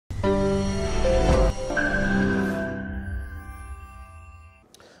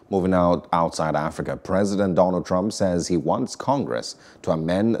Moving outside Africa, President Donald Trump says he wants Congress to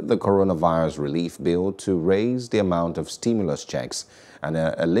amend the coronavirus relief bill to raise the amount of stimulus checks and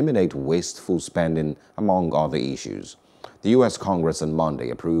eliminate wasteful spending, among other issues. The U.S. Congress on Monday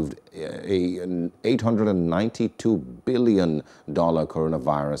approved an $892 billion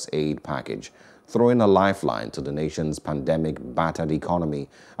coronavirus aid package, throwing a lifeline to the nation's pandemic-battered economy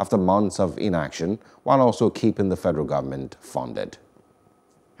after months of inaction, while also keeping the federal government funded.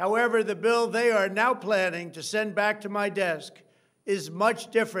 However, the bill they are now planning to send back to my desk is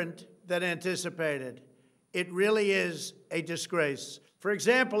much different than anticipated. It really is a disgrace. For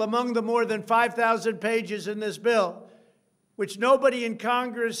example, among the more than 5,000 pages in this bill, which nobody in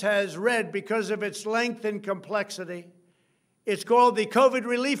Congress has read because of its length and complexity, it's called the COVID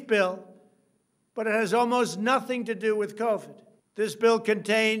relief bill, but it has almost nothing to do with COVID. This bill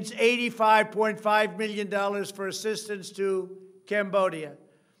contains $85.5 million for assistance to Cambodia,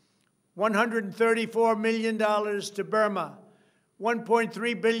 $134 million to Burma,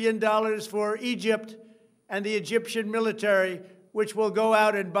 $1.3 billion for Egypt and the Egyptian military, which will go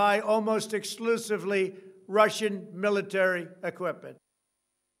out and buy almost exclusively Russian military equipment.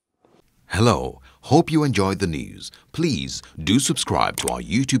 Hello, hope you enjoyed the news. Please do subscribe to our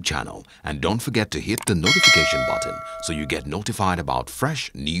YouTube channel and don't forget to hit the notification button so you get notified about fresh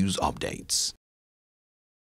news updates.